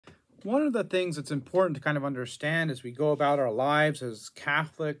One of the things that's important to kind of understand as we go about our lives as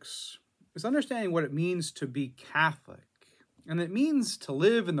Catholics is understanding what it means to be Catholic. And it means to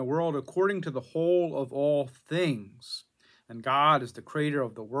live in the world according to the whole of all things. And God is the creator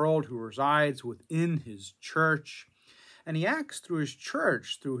of the world who resides within his church. And he acts through his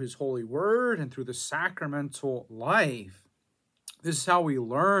church, through his holy word, and through the sacramental life. This is how we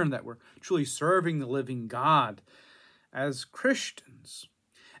learn that we're truly serving the living God as Christians.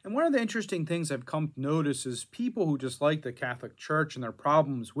 And one of the interesting things I've come to notice is people who dislike the Catholic Church and their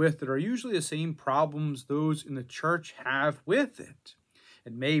problems with it are usually the same problems those in the church have with it.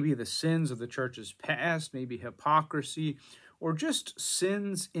 It may be the sins of the church's past, maybe hypocrisy, or just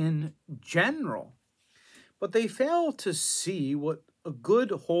sins in general. But they fail to see what a good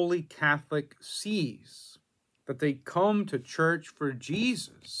holy Catholic sees, that they come to church for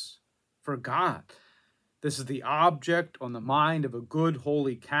Jesus, for God. This is the object on the mind of a good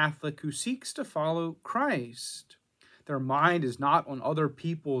holy Catholic who seeks to follow Christ. Their mind is not on other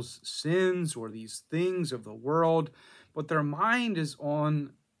people's sins or these things of the world, but their mind is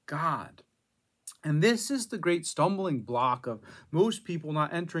on God. And this is the great stumbling block of most people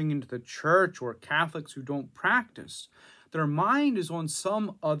not entering into the church or Catholics who don't practice. Their mind is on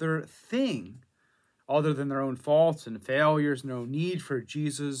some other thing other than their own faults and failures, no need for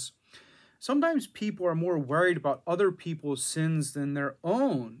Jesus. Sometimes people are more worried about other people's sins than their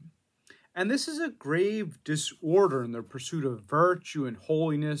own. And this is a grave disorder in their pursuit of virtue and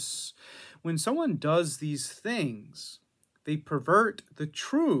holiness. When someone does these things, they pervert the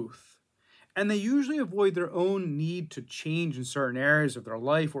truth, and they usually avoid their own need to change in certain areas of their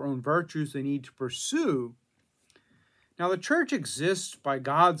life or own virtues they need to pursue. Now, the church exists by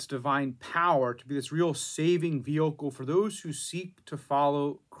God's divine power to be this real saving vehicle for those who seek to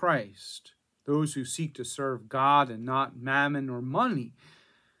follow Christ, those who seek to serve God and not mammon or money.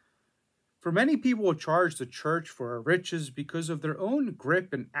 For many people will charge the church for her riches because of their own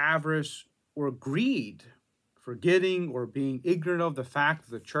grip and avarice or greed, forgetting or being ignorant of the fact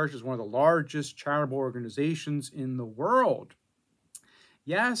that the church is one of the largest charitable organizations in the world.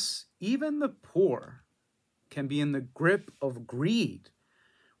 Yes, even the poor can be in the grip of greed,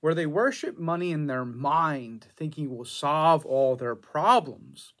 where they worship money in their mind, thinking it will solve all their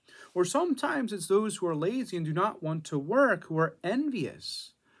problems. Or sometimes it's those who are lazy and do not want to work, who are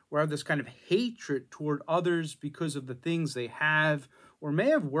envious, or have this kind of hatred toward others because of the things they have or may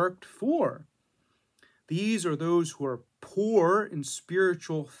have worked for. These are those who are poor in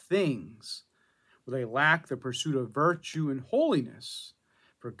spiritual things, where they lack the pursuit of virtue and holiness.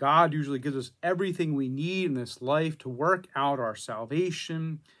 For God usually gives us everything we need in this life to work out our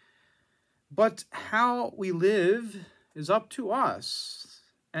salvation. But how we live is up to us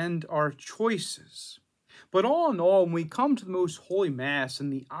and our choices. But all in all, when we come to the most holy Mass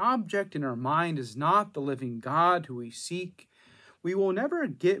and the object in our mind is not the living God who we seek, we will never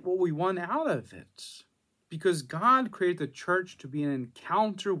get what we want out of it. Because God created the church to be an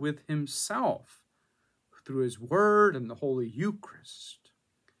encounter with himself through his word and the Holy Eucharist,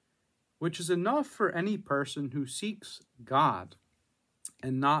 which is enough for any person who seeks God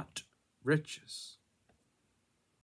and not riches.